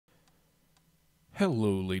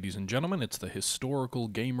Hello, ladies and gentlemen, it's the Historical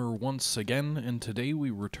Gamer once again, and today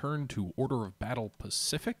we return to Order of Battle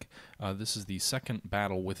Pacific. This is the second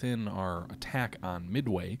battle within our attack on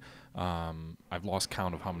Midway. I've lost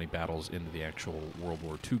count of how many battles into the actual World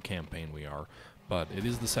War II campaign we are, but it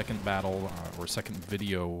is the second battle, or second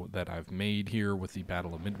video that I've made here with the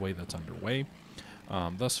Battle of Midway that's underway.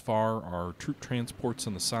 Thus far, our troop transports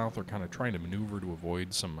in the south are kind of trying to maneuver to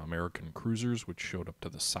avoid some American cruisers, which showed up to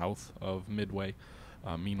the south of Midway.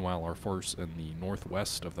 Meanwhile, our force in the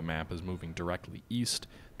northwest of the map is moving directly east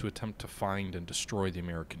to attempt to find and destroy the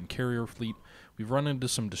American carrier fleet. We've run into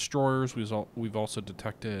some destroyers. We've also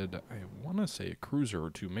detected, I want to say, a cruiser or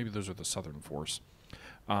two. Maybe those are the southern force.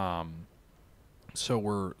 So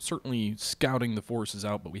we're certainly scouting the forces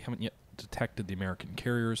out, but we haven't yet detected the American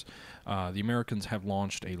carriers. The Americans have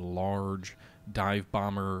launched a large dive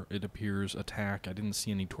bomber, it appears, attack. I didn't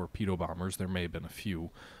see any torpedo bombers. There may have been a few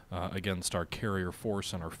against our carrier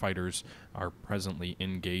force, and our fighters are presently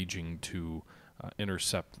engaging to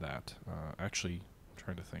intercept that. Actually, I'm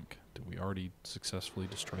trying to think. Did we already successfully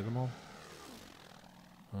destroy them all?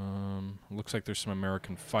 Looks like there's some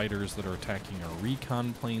American fighters that are attacking our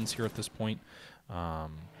recon planes here at this point.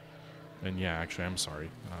 And yeah, actually, I'm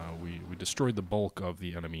sorry. We destroyed the bulk of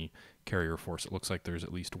the enemy carrier force. It looks like there's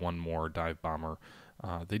at least one more dive bomber.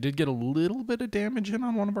 They did get a little bit of damage in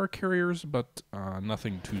on one of our carriers, but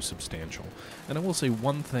nothing too substantial. And I will say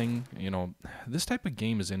one thing, this type of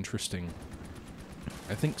game is interesting.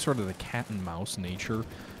 I think sort of the cat and mouse nature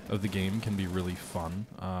of the game can be really fun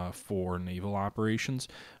for naval operations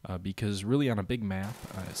because really on a big map,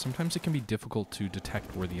 sometimes it can be difficult to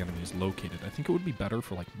detect where the enemy is located. I think it would be better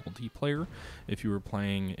for like multiplayer if you were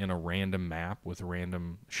playing in a random map with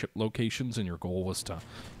random ship locations and your goal was to,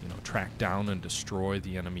 track down and destroy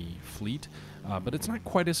the enemy fleet. But it's not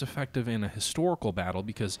quite as effective in a historical battle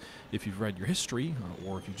because if you've read your history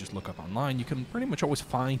or if you just look up online, you can pretty much always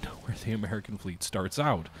find where the American fleet starts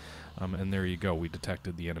out. And there you go, we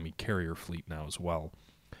detected the enemy carrier fleet now as well.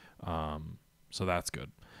 So that's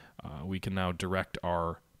good. We can now direct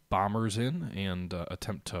our bombers in and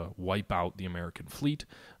attempt to wipe out the American fleet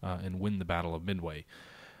and win the Battle of Midway.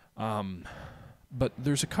 But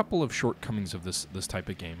there's a couple of shortcomings of this type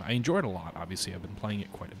of game. I enjoy it a lot, obviously. I've been playing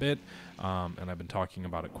it quite a bit, and I've been talking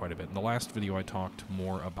about it quite a bit. In the last video, I talked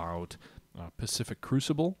more about Pacific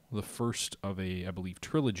Crucible, the first of a, I believe,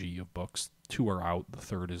 trilogy of books. 2 are out, the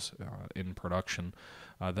third is in production,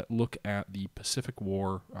 that look at the Pacific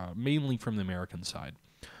War, mainly from the American side.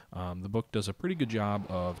 The book does a pretty good job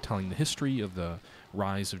of telling the history of the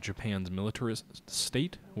rise of Japan's militarist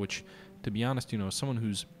state, which, to be honest, as someone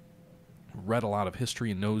who's read a lot of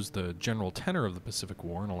history and knows the general tenor of the Pacific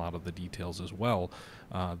War and a lot of the details as well,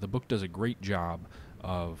 the book does a great job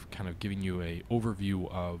of kind of giving you an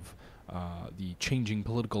overview of the changing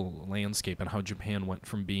political landscape and how Japan went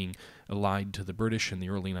from being allied to the British in the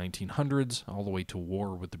early 1900s all the way to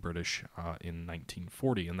war with the British in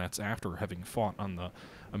 1940, and that's after having fought on the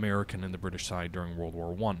American and the British side during World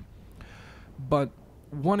War I. But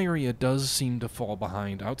one area does seem to fall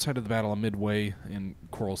behind. Outside of the Battle of Midway and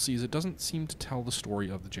Coral Seas, it doesn't seem to tell the story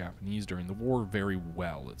of the Japanese during the war very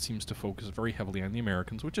well. It seems to focus very heavily on the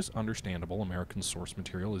Americans, which is understandable. American source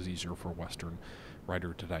material is easier for a Western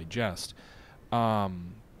writer to digest.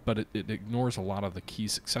 But it ignores a lot of the key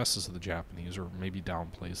successes of the Japanese, or maybe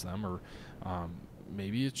downplays them, or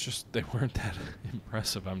maybe it's just they weren't that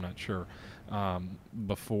impressive, I'm not sure,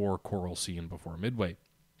 before Coral Sea and before Midway.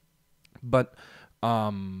 But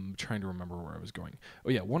trying to remember where I was going.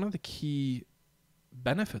 Oh yeah, one of the key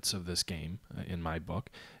benefits of this game, in my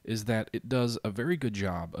book, is that it does a very good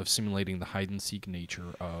job of simulating the hide-and-seek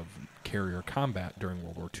nature of carrier combat during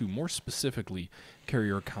World War II, more specifically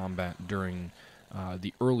not combat during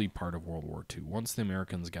the early part of World War II. Once the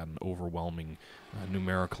Americans got an overwhelming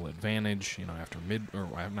numerical advantage, after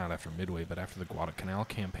not after Midway, but after the Guadalcanal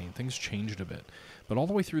campaign, things changed a bit. But all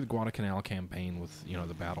the way through the Guadalcanal campaign with,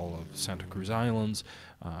 the Battle of Santa Cruz Islands,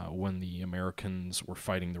 when the Americans were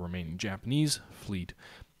fighting the remaining Japanese fleet,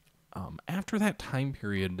 after that time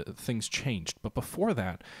period, things changed. But before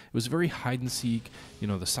that, it was very hide-and-seek.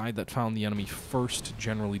 The side that found the enemy first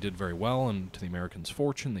generally did very well, and to the Americans'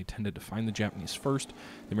 fortune, they tended to find the Japanese first.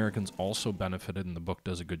 The Americans also benefited, and the book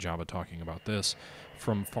does a good job of talking about this,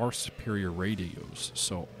 from far superior radios.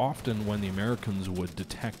 So often when the Americans would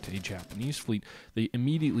detect a Japanese fleet, they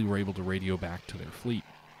immediately were able to radio back to their fleet.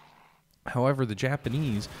 However, the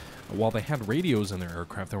Japanese, while they had radios in their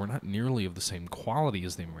aircraft, they were not nearly of the same quality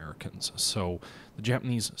as the Americans. So the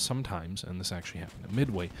Japanese sometimes, and this actually happened at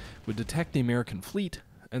Midway, would detect the American fleet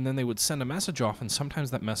and then they would send a message off, and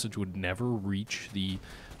sometimes that message would never reach the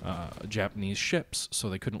Japanese ships, so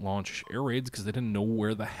they couldn't launch air raids because they didn't know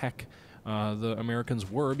where the heck the Americans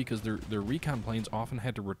were, because their recon planes often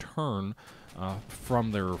had to return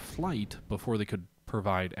from their flight before they could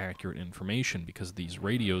provide accurate information, because these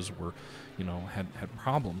radios were, had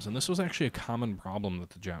problems. And this was actually a common problem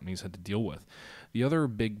that the Japanese had to deal with. The other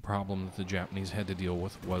big problem that the Japanese had to deal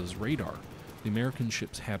with was radar. The American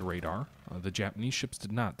ships had radar. The Japanese ships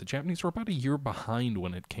did not. The Japanese were about a year behind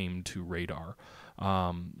when it came to radar.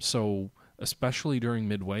 So especially during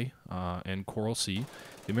Midway and Coral Sea,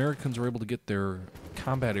 the Americans were able to get their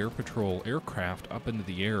combat air patrol aircraft up into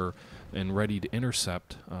the air and ready to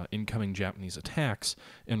intercept incoming Japanese attacks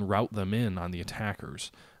and route them in on the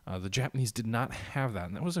attackers. The Japanese did not have that,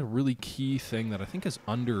 and that was a really key thing that I think is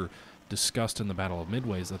discussed in the Battle of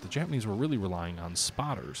Midway, is that the Japanese were really relying on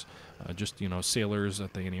spotters, just sailors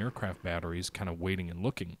at the anti-aircraft batteries kind of waiting and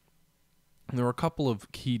looking. And there were a couple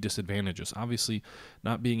of key disadvantages. Obviously,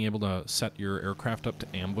 not being able to set your aircraft up to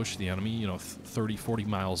ambush the enemy, 30, 40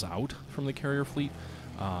 miles out from the carrier fleet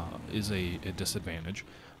is a disadvantage.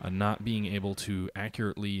 Not being able to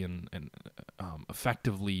accurately and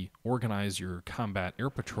effectively organize your combat air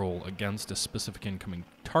patrol against a specific incoming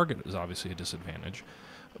target is obviously a disadvantage.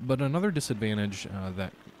 But another disadvantage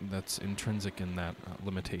that's intrinsic in that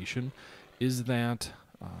limitation is that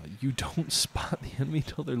you don't spot the enemy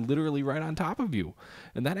till they're literally right on top of you.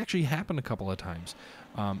 And that actually happened a couple of times.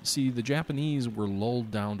 See, the Japanese were lulled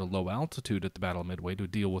down to low altitude at the Battle of Midway to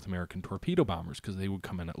deal with American torpedo bombers, because they would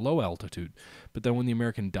come in at low altitude. But then when the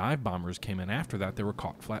American dive bombers came in after that, they were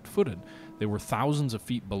caught flat-footed. They were thousands of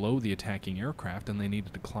feet below the attacking aircraft, and they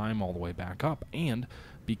needed to climb all the way back up. And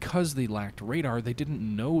because they lacked radar, they didn't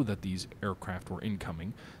know that these aircraft were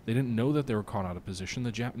incoming. They didn't know that they were caught out of position.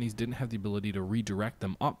 The Japanese didn't have the ability to redirect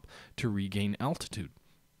them up to regain altitude.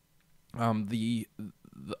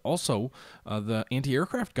 Also, the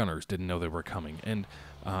anti-aircraft gunners didn't know they were coming. And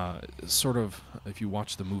sort of, if you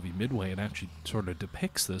watch the movie Midway, it actually sort of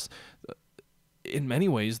depicts this. In many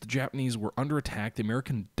ways, the Japanese were under attack. The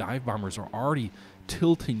American dive bombers are already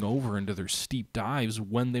tilting over into their steep dives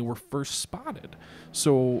when they were first spotted.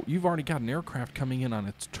 So you've already got an aircraft coming in on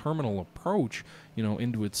its terminal approach,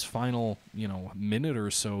 into its final, minute or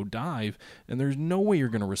so dive, and there's no way you're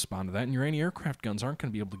going to respond to that, and your anti-aircraft guns aren't going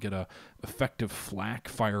to be able to get a effective flak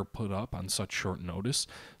fire put up on such short notice.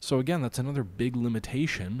 So again, that's another big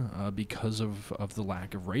limitation because of the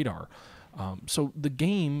lack of radar. So the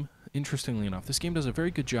game, interestingly enough, this game does a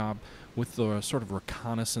very good job with the sort of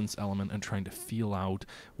reconnaissance element and trying to feel out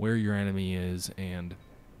where your enemy is and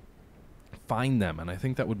find them. And I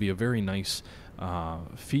think that would be a very nice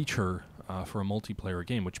feature for a multiplayer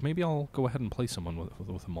game, which maybe I'll go ahead and play someone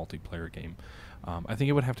with a multiplayer game. I think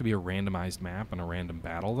it would have to be a randomized map and a random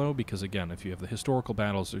battle, though, because, again, if you have the historical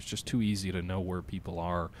battles, it's just too easy to know where people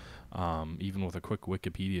are, even with a quick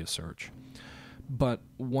Wikipedia search. But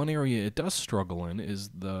one area it does struggle in is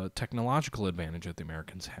the technological advantage that the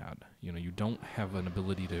Americans had. You don't have an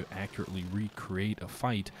ability to accurately recreate a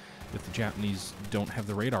fight if the Japanese don't have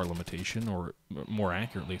the radar limitation, or more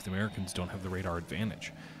accurately, if the Americans don't have the radar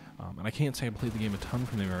advantage. And I can't say I played the game a ton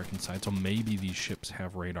from the American side, so maybe these ships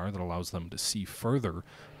have radar that allows them to see further.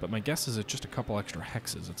 But my guess is it's just a couple extra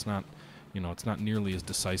hexes. It's not, it's not nearly as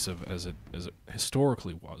decisive as it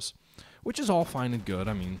historically was, which is all fine and good.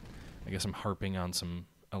 I mean, I guess I'm harping on some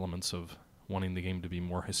elements of wanting the game to be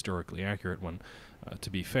more historically accurate when, to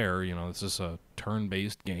be fair, this is a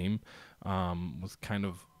turn-based game with kind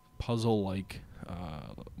of puzzle-like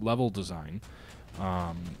level design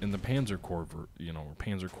in the Panzer Corps,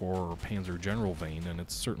 Panzer Corps or Panzer General vein, and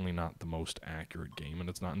it's certainly not the most accurate game, and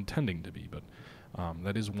it's not intending to be, but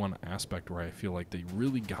that is one aspect where I feel like they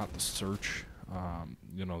really got the search,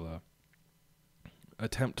 the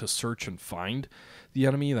attempt to search and find the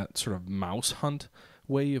enemy, that sort of mouse hunt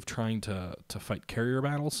way of trying to fight carrier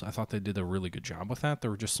battles. I thought they did a really good job with that. There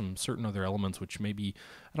were just some certain other elements which maybe,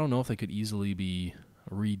 I don't know if they could easily be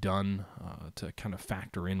redone to kind of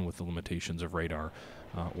factor in with the limitations of radar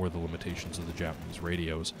or the limitations of the Japanese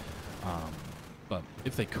radios. But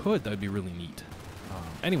if they could, that would be really neat.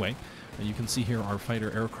 Anyway, you can see here our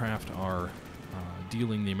fighter aircraft are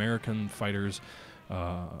dealing the American fighters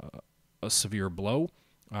a severe blow.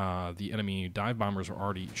 The enemy dive bombers are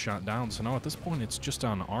already shot down, so now at this point it's just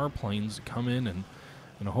on our planes to come in and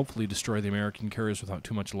hopefully destroy the American carriers without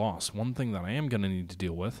too much loss. One thing that I am going to need to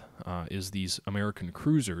deal with is these American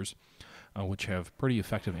cruisers, which have pretty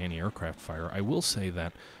effective anti-aircraft fire. I will say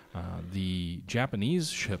that the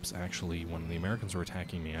Japanese ships, actually, when the Americans were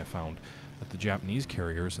attacking me, I found that the Japanese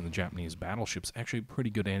carriers and the Japanese battleships actually pretty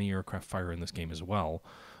good anti-aircraft fire in this game as well.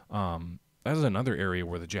 That is another area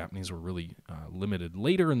where the Japanese were really limited.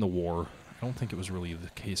 Later in the war, I don't think it was really the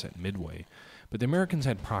case at Midway, but the Americans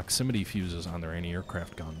had proximity fuses on their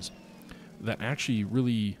anti-aircraft guns that actually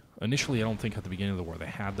really, initially I don't think at the beginning of the war they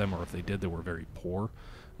had them, or if they did, they were very poor.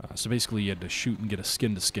 So basically you had to shoot and get a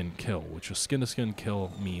skin-to-skin kill, which a skin-to-skin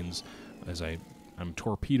kill means as I'm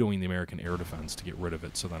torpedoing the American air defense to get rid of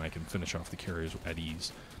it so then I can finish off the carriers at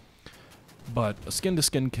ease. But a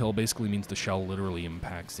skin-to-skin kill basically means the shell literally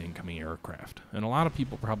impacts the incoming aircraft. And a lot of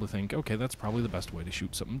people probably think, okay, that's probably the best way to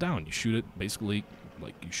shoot something down. You shoot it basically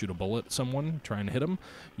like you shoot a bullet at someone, try and hit them.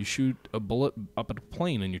 You shoot a bullet up at a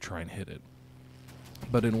plane and you try and hit it.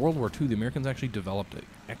 But in World War II, the Americans actually developed an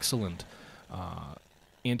excellent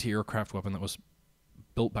anti-aircraft weapon that was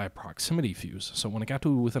built by a proximity fuse. So when it got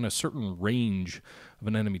to within a certain range of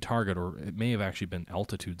an enemy target, or it may have actually been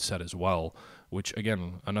altitude set as well, which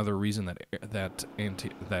again, another reason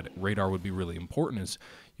that radar would be really important is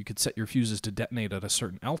you could set your fuses to detonate at a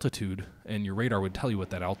certain altitude, and your radar would tell you what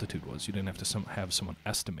that altitude was. You didn't have to have someone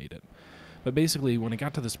estimate it. But basically, when it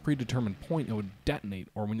got to this predetermined point, it would detonate,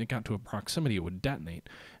 or when it got to a proximity, it would detonate.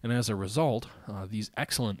 And as a result, these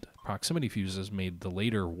excellent proximity fuses made the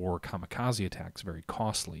later war kamikaze attacks very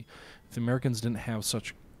costly. If the Americans didn't have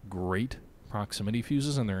such great proximity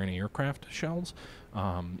fuses in their anti-aircraft shells,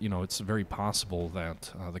 it's very possible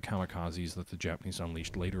that the kamikazes that the Japanese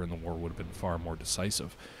unleashed later in the war would have been far more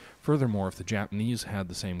decisive. Furthermore, if the Japanese had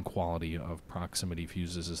the same quality of proximity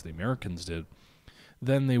fuses as the Americans did,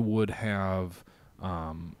 then they would have,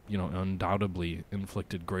 undoubtedly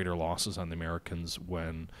inflicted greater losses on the Americans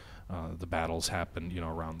when the battles happened,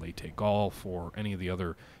 around Leyte Gulf or any of the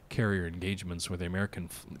other carrier engagements where the American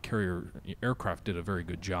carrier aircraft did a very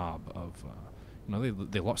good job of,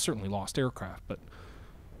 they certainly lost aircraft, but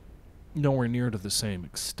nowhere near to the same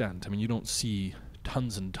extent. I mean, you don't see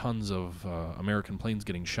tons and tons of American planes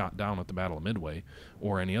getting shot down at the Battle of Midway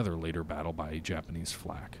or any other later battle by Japanese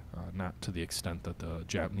flak. Not to the extent that the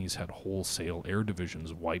Japanese had wholesale air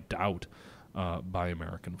divisions wiped out by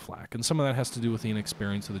American flak. And some of that has to do with the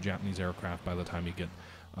inexperience of the Japanese aircraft by the time you get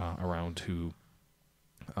around to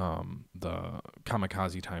the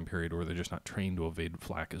kamikaze time period, where they're just not trained to evade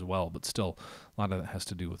flak as well. But still, a lot of that has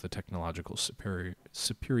to do with the technological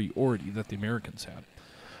superiority that the Americans had.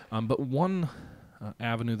 But one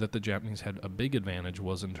avenue that the Japanese had a big advantage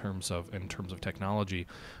was in terms of technology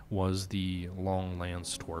was the long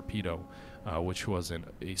lance torpedo, which was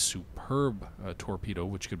a superb torpedo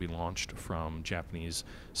which could be launched from Japanese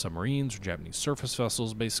submarines or Japanese surface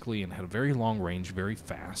vessels basically, and had a very long range, very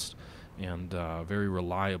fast, and very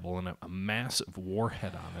reliable, and a massive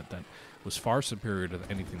warhead on it that was far superior to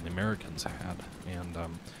anything the Americans had, and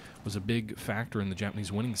was a big factor in the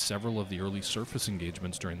Japanese winning several of the early surface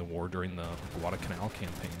engagements during the war, during the Guadalcanal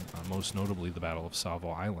campaign, most notably the Battle of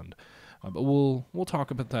Savo Island. But we'll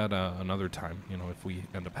talk about that another time. If we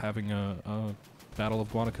end up having a Battle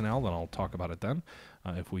of Guadalcanal, then I'll talk about it then.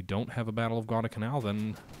 If we don't have a Battle of Guadalcanal,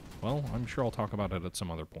 then, well, I'm sure I'll talk about it at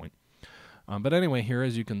some other point. But anyway, here,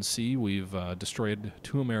 as you can see, we've destroyed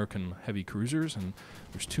 2 American heavy cruisers, and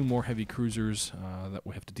there's 2 more heavy cruisers that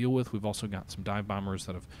we have to deal with. We've also got some dive bombers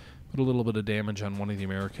that have put a little bit of damage on one of the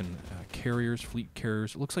American carriers, fleet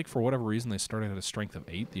carriers. It looks like for whatever reason they started at a strength of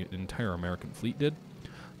 8, the entire American fleet did.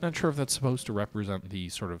 Not sure if that's supposed to represent the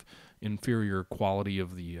sort of inferior quality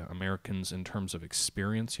of the Americans in terms of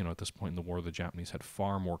experience. At this point in the war, the Japanese had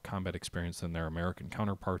far more combat experience than their American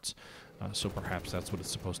counterparts, so perhaps that's what it's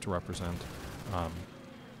supposed to represent.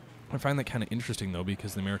 I find that kind of interesting, though,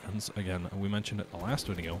 because the Americans, again, we mentioned it in the last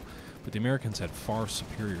video, but the Americans had far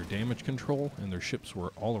superior damage control, and their ships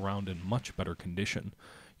were all around in much better condition.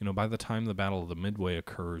 By the time the Battle of the Midway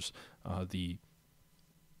occurs, the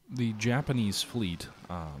Japanese fleet,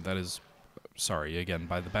 by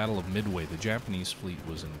the Battle of Midway, the Japanese fleet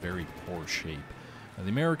was in very poor shape. The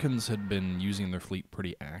Americans had been using their fleet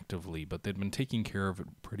pretty actively, but they'd been taking care of it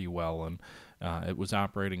pretty well, and it was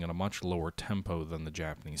operating at a much lower tempo than the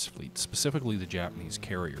Japanese fleet, specifically the Japanese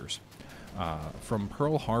carriers. From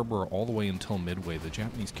Pearl Harbor all the way until Midway, the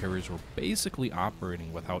Japanese carriers were basically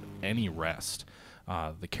operating without any rest.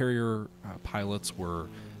 The carrier pilots were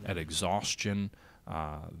at exhaustion.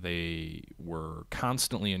 They were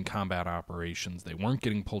constantly in combat operations. They weren't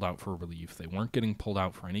getting pulled out for relief. They weren't getting pulled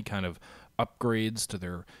out for any kind of upgrades to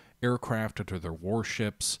their aircraft or to their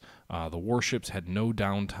warships. The warships had no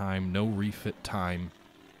downtime, no refit time.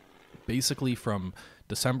 Basically, from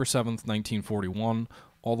December 7th, 1941,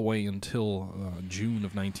 All the way until June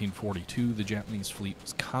of 1942, the Japanese fleet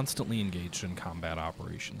was constantly engaged in combat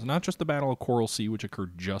operations. Not just the Battle of Coral Sea, which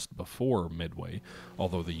occurred just before Midway,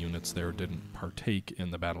 although the units there didn't partake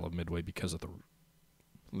in the Battle of Midway because of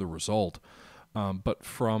the result, but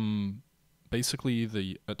from basically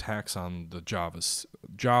the attacks on the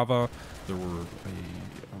Java, there were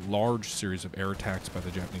a large series of air attacks by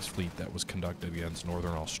the Japanese fleet that was conducted against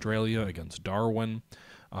Northern Australia, against Darwin,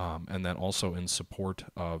 and then also in support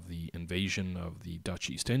of the invasion of the Dutch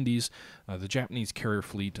East Indies. The Japanese carrier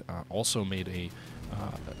fleet also made a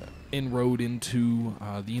inroad into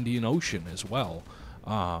the Indian Ocean as well,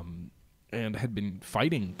 and had been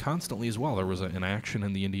fighting constantly as well. There was an action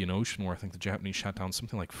in the Indian Ocean where I think the Japanese shot down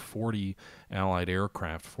something like 40 Allied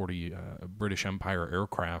aircraft, 40 British Empire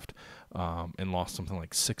aircraft, and lost something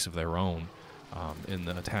like 6 of their own. In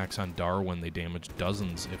the attacks on Darwin, they damaged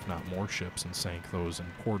dozens, if not more, ships and sank those in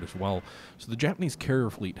port as well. So the Japanese carrier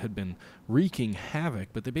fleet had been wreaking havoc,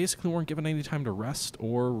 but they basically weren't given any time to rest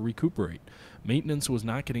or recuperate. Maintenance was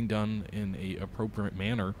not getting done in an appropriate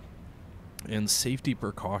manner, and safety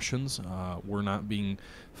precautions were not being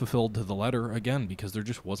fulfilled to the letter, again, because there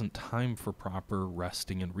just wasn't time for proper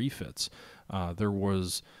resting and refits. There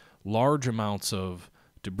was large amounts of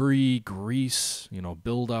debris, grease,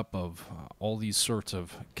 buildup of all these sorts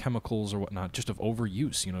of chemicals or whatnot, just of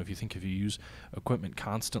overuse. If you use equipment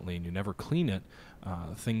constantly and you never clean it,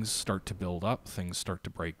 things start to build up, things start to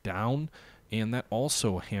break down, and that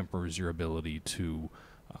also hampers your ability to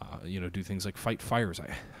do things like fight fires.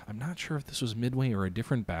 I'm not sure if this was Midway or a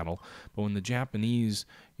different battle, but when the Japanese,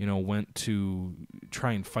 went to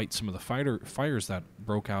try and fight some of the fires that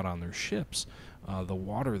broke out on their ships, the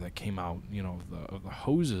water that came out, of the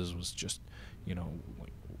hoses was just,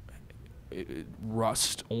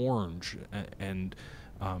 rust orange, and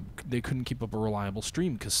they couldn't keep up a reliable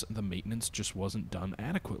stream because the maintenance just wasn't done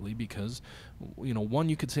adequately because, one,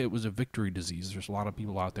 you could say it was a victory disease. There's a lot of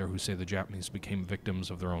people out there who say the Japanese became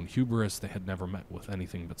victims of their own hubris. They had never met with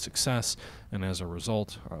anything but success, and as a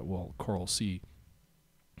result, Coral Sea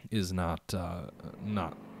is not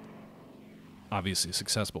obviously a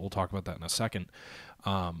success, but we'll talk about that in a second.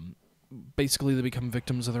 Basically, they become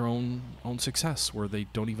victims of their own success, where they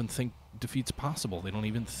don't even think defeat's possible. They don't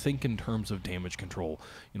even think in terms of damage control.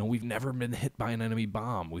 We've never been hit by an enemy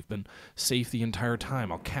bomb. We've been safe the entire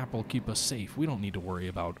time. Our cap will keep us safe. We don't need to worry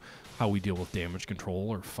about how we deal with damage control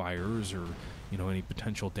or fires or, any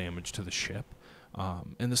potential damage to the ship.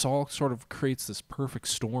 And this all sort of creates this perfect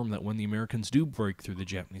storm that when the Americans do break through the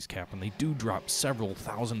Japanese cap and they do drop several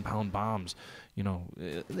 1,000-pound bombs,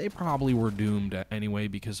 they probably were doomed anyway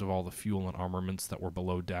because of all the fuel and armaments that were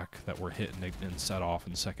below deck that were hit and set off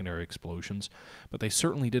in secondary explosions. But they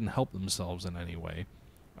certainly didn't help themselves in any way.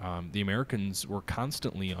 The Americans were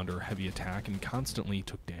constantly under heavy attack and constantly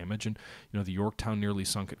took damage, and the Yorktown nearly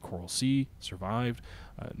sunk at Coral Sea, survived,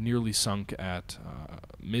 nearly sunk at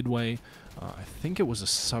Midway. I think it was a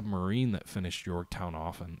submarine that finished Yorktown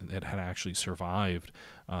off, and it had actually survived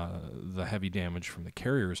the heavy damage from the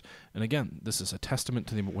carriers. And again, this is a testament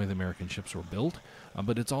to the way the American ships were built,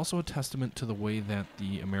 but it's also a testament to the way that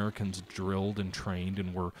the Americans drilled and trained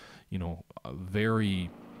and were, very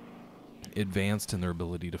advanced in their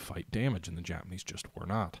ability to fight damage, and the Japanese just were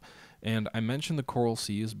not. And I mentioned the Coral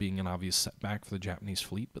Sea as being an obvious setback for the Japanese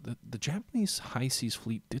fleet, but the Japanese high seas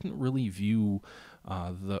fleet didn't really view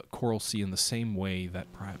the Coral Sea in the same way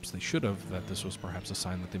that perhaps they should have, that this was perhaps a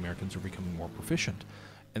sign that the Americans were becoming more proficient.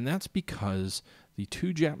 And that's because the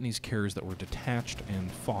 2 Japanese carriers that were detached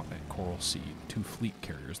and fought at Coral Sea, 2 fleet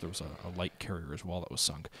carriers, there was a light carrier as well that was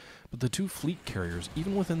sunk, but the 2 fleet carriers,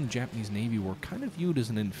 even within the Japanese Navy, were kind of viewed as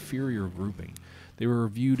an inferior grouping. They were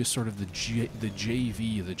viewed as sort of the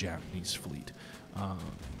JV of the Japanese fleet.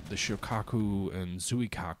 The Shokaku and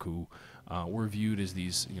Zuikaku were viewed as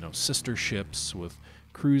these, sister ships with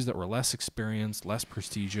crews that were less experienced, less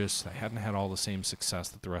prestigious. They hadn't had all the same success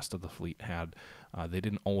that the rest of the fleet had. They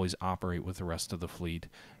didn't always operate with the rest of the fleet.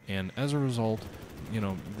 And as a result,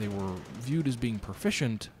 they were viewed as being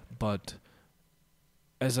proficient, but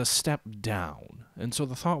as a step down. And so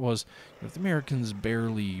the thought was, if the Americans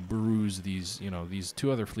barely bruised these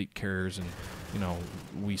 2 other fleet carriers, and,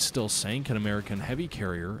 we still sank an American heavy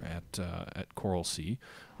carrier at Coral Sea.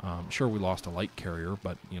 Sure, we lost a light carrier,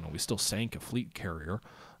 but, we still sank a fleet carrier.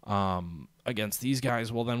 Against these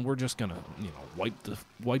guys, well, then we're just gonna,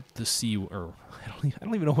 wipe the sea, or I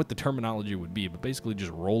don't even know what the terminology would be, but basically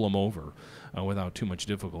just roll them over without too much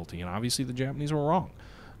difficulty. And obviously, the Japanese were wrong.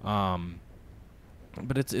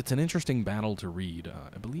 But it's an interesting battle to read.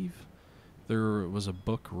 I believe there was a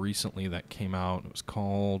book recently that came out. It was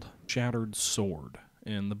called Shattered Sword,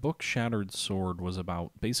 and the book Shattered Sword was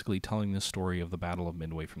about basically telling the story of the Battle of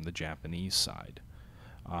Midway from the Japanese side.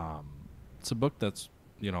 It's a book that's,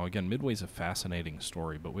 again, Midway's a fascinating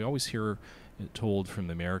story, but we always hear it told from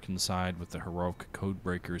the American side with the heroic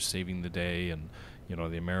codebreakers saving the day and,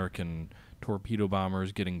 the American torpedo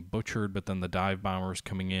bombers getting butchered, but then the dive bombers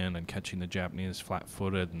coming in and catching the Japanese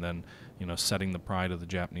flat-footed and then, setting the pride of the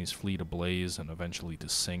Japanese fleet ablaze and eventually to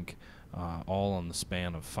sink, all on the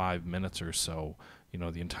span of 5 minutes or so.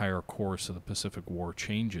 The entire course of the Pacific War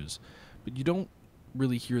changes. But you don't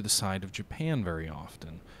really hear the side of Japan very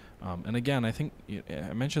often. And again, I think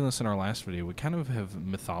I mentioned this in our last video. We kind of have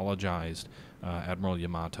mythologized Admiral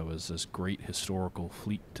Yamato as this great historical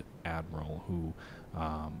fleet admiral who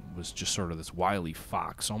was just sort of this wily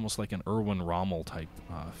fox, almost like an Erwin Rommel type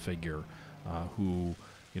figure, who,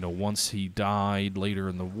 once he died later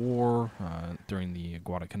in the war, during the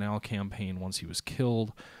Guadalcanal campaign, once he was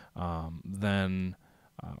killed, then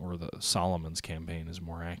or the Solomon's campaign is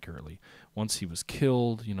more accurately. Once he was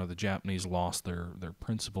killed, the Japanese lost their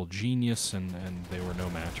principal genius, and they were no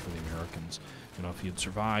match for the Americans. If he had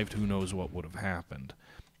survived, who knows what would have happened.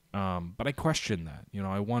 But I question that.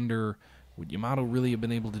 I wonder, would Yamato really have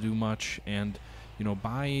been able to do much? And,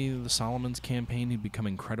 by the Solomon's campaign, he'd become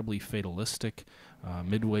incredibly fatalistic.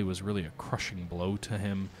 Midway was really a crushing blow to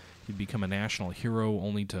him. He'd become a national hero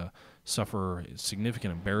only to suffer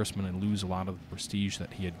significant embarrassment and lose a lot of the prestige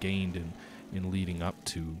that he had gained in leading up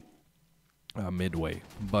to Midway.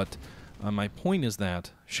 But my point is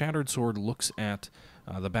that Shattered Sword looks at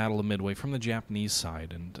the Battle of Midway from the Japanese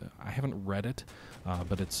side, and I haven't read it,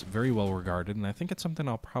 but it's very well regarded, and I think it's something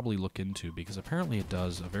I'll probably look into because apparently it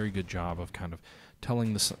does a very good job of kind of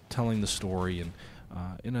telling the story and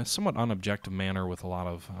in a somewhat unobjective manner with a lot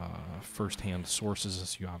of first-hand sources,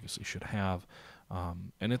 as you obviously should have.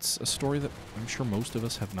 And it's a story that I'm sure most of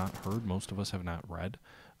us have not heard, most of us have not read.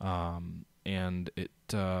 And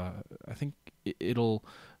I think it'll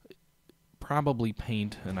probably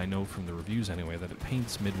paint, and I know from the reviews anyway, that it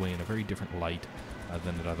paints Midway in a very different light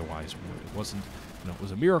than it otherwise would. It wasn't, it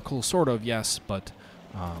was a miracle, sort of, yes, but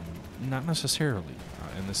not necessarily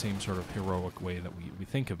in the same sort of heroic way that we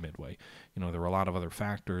think of Midway. There were a lot of other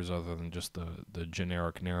factors other than just the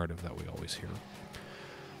generic narrative that we always hear.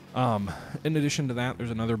 In addition to that, there's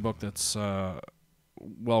another book that's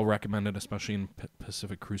well recommended, especially in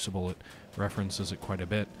Pacific Crucible. It references it quite a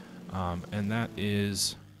bit, and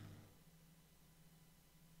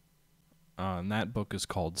that book is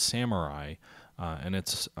called Samurai, and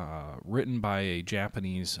it's written by a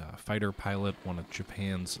Japanese fighter pilot, one of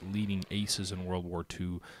Japan's leading aces in World War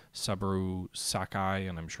II, Saburo Sakai,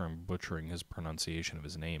 and I'm sure I'm butchering his pronunciation of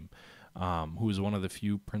his name, who is one of the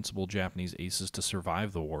few principal Japanese aces to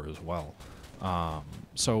survive the war as well.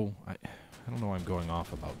 So I don't know why I'm going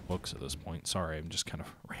off about books at this point. Sorry, I'm just kind of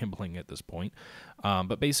rambling at this point.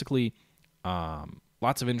 But basically,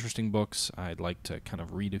 lots of interesting books. I'd like to kind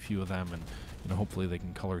of read a few of them, and hopefully they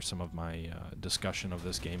can color some of my discussion of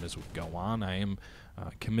this game as we go on. I am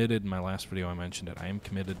committed. In my last video I mentioned it. I am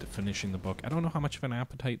committed to finishing the book. I don't know how much of an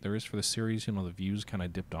appetite there is for the series. The views kind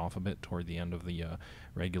of dipped off a bit toward the end of the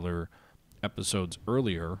regular episodes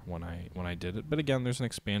earlier when I did it. But again, there's an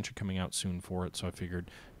expansion coming out soon for it, so I figured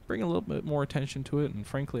bring a little bit more attention to it. And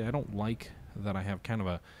frankly, I don't like that I have kind of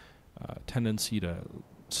a tendency to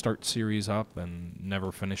start series up and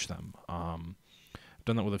never finish them. I've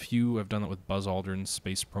done that with a few. I've done that with Buzz Aldrin's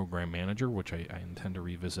Space Program Manager, which I intend to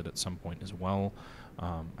revisit at some point as well.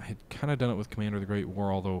 I had kind of done it with Commander of the Great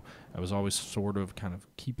War, although I was always sort of kind of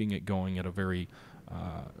keeping it going at a very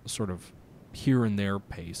sort of here and there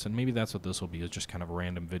pace, and maybe that's what this will be, is just kind of a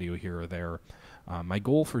random video here or there. My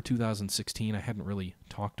goal for 2016, I hadn't really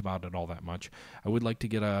talked about it all that much. I would like to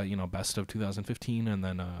get a best of 2015 and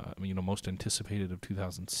then most anticipated of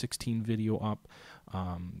 2016 video up.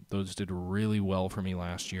 Those did really well for me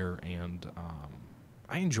last year, and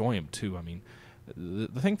I enjoy them too. I mean,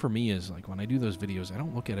 the thing for me is, like, when I do those videos, I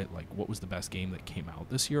don't look at it like what was the best game that came out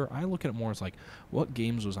this year. I look at it more as like, what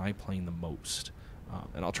games was I playing the most?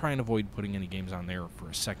 And I'll try and avoid putting any games on there for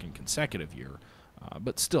a second consecutive year.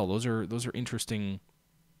 But still, those are interesting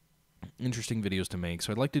videos to make.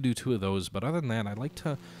 So I'd like to do 2 of those. But other than that, I'd like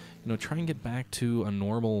to, try and get back to a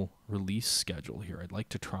normal release schedule here. I'd like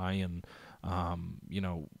to try and,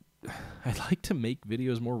 I'd like to make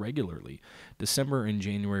videos more regularly. December and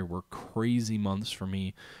January were crazy months for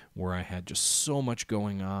me, where I had just so much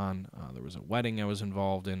going on. There was a wedding I was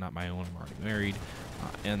involved in, not my own, I'm already married.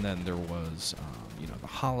 And then there was, the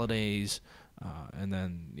holidays. And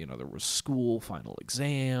then, there was school, final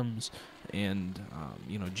exams, and,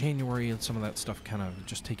 January and some of that stuff kind of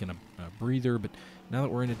just taking a breather. But now that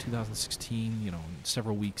we're into 2016,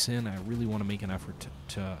 several weeks in, I really want to make an effort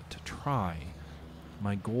to try.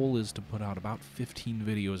 My goal is to put out about 15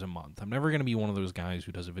 videos a month. I'm never going to be one of those guys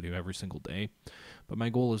who does a video every single day, but my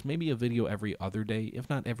goal is maybe a video every other day. If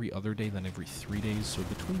not every other day, then every 3 days. So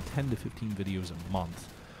between 10 to 15 videos a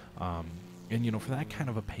month. And, for that kind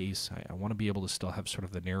of a pace, I want to be able to still have sort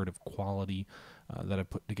of the narrative quality that I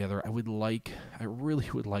put together. I really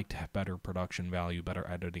would like to have better production value, better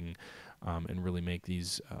editing, and really make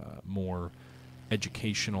these more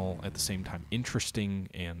educational, at the same time interesting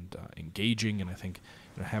and engaging. And I think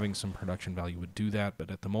having some production value would do that.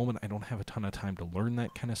 But at the moment, I don't have a ton of time to learn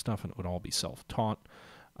that kind of stuff, and it would all be self-taught.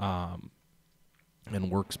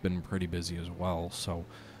 And work's been pretty busy as well. So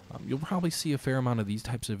you'll probably see a fair amount of these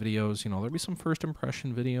types of videos. There'll be some first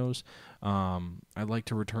impression videos. I'd like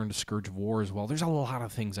to return to Scourge of War as well. There's a lot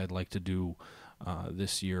of things I'd like to do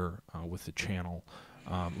this year with the channel.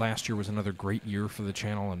 Last year was another great year for the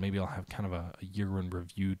channel, and maybe I'll have kind of a year in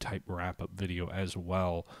review type wrap-up video as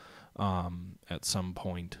well at some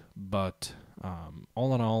point. But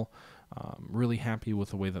all in all, really happy with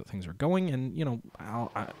the way that things are going. And,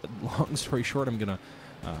 long story short, I'm going to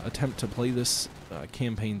attempt to play this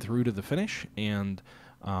campaign through to the finish, and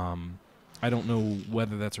I don't know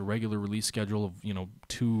whether that's a regular release schedule of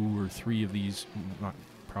 2 or 3 of these,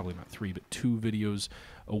 probably not 3, but 2 videos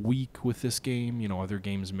a week with this game. Other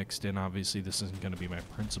games mixed in. Obviously, this isn't going to be my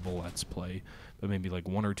principal Let's Play, but maybe like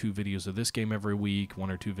 1 or 2 videos of this game every week,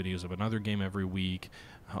 1 or 2 videos of another game every week.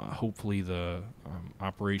 Hopefully, the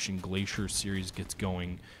Operation Glacier series gets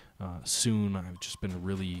going soon. I've just been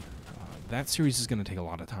really... that series is going to take a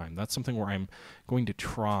lot of time. That's something where I'm going to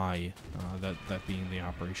try, that being the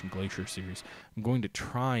Operation Glacier series, I'm going to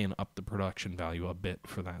try and up the production value a bit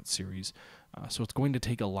for that series. So it's going to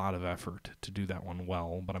take a lot of effort to do that one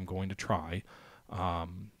well, but I'm going to try.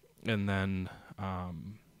 And then,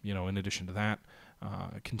 in addition to that,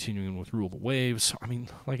 continuing with Rule the Waves. So,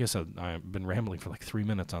 like I said, I've been rambling for like 3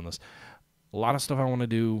 minutes on this. A lot of stuff I want to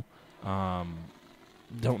do.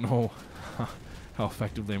 Don't know how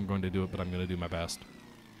effectively I'm going to do it, but I'm going to do my best.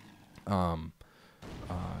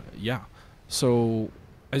 Yeah. So,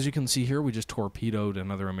 as you can see here, we just torpedoed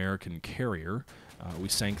another American carrier. We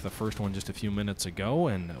sank the first one just a few minutes ago,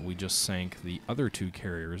 and we just sank the other 2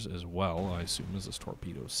 carriers as well. I assume as this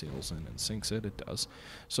torpedo sails in and sinks it, it does.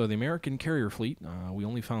 So the American carrier fleet, we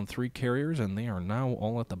only found 3 carriers, and they are now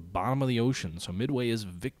all at the bottom of the ocean. So Midway is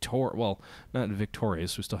not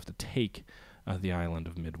victorious. We still have to take the island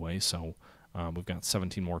of Midway. So we've got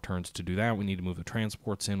 17 more turns to do that. We need to move the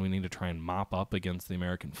transports in. We need to try and mop up against the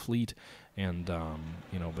American fleet. And,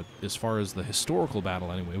 but as far as the historical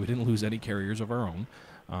battle anyway, we didn't lose any carriers of our own.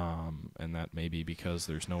 And that may be because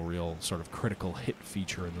there's no real sort of critical hit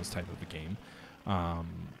feature in this type of a game.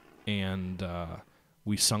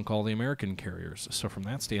 We sunk all the American carriers. So from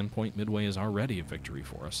that standpoint, Midway is already a victory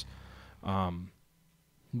for us.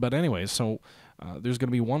 But anyway, so there's going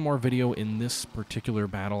to be one more video in this particular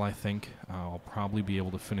battle, I think. I'll probably be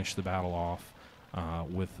able to finish the battle off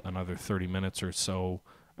with another 30 minutes or so.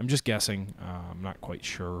 I'm just guessing. I'm not quite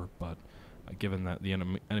sure, but given that the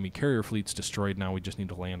enemy carrier fleet's destroyed now, we just need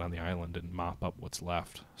to land on the island and mop up what's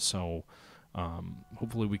left. So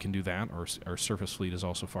hopefully we can do that. Our surface fleet is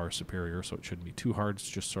also far superior, so it shouldn't be too hard. It's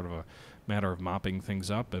just sort of a matter of mopping things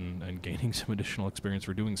up and gaining some additional experience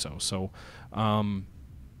for doing so. So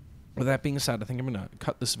with that being said, I think I'm going to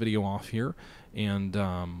cut this video off here, and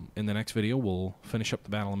in the next video we'll finish up the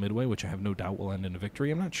Battle of Midway, which I have no doubt will end in a victory.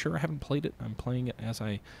 I'm not sure. I haven't played it. I'm playing it as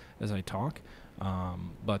I talk,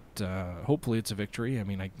 but hopefully it's a victory.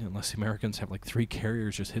 Unless the Americans have like 3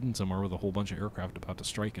 carriers just hidden somewhere with a whole bunch of aircraft about to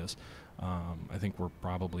strike us, I think we're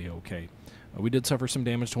probably okay. We did suffer some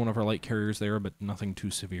damage to one of our light carriers there, but nothing too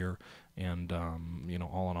severe. And,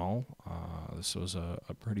 all in all, this was a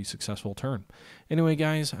pretty successful turn. Anyway,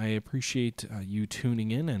 guys, I appreciate you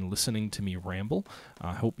tuning in and listening to me ramble.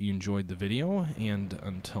 I hope you enjoyed the video. And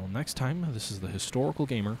until next time, this is the Historical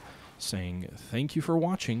Gamer saying thank you for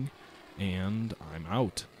watching, and I'm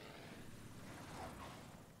out.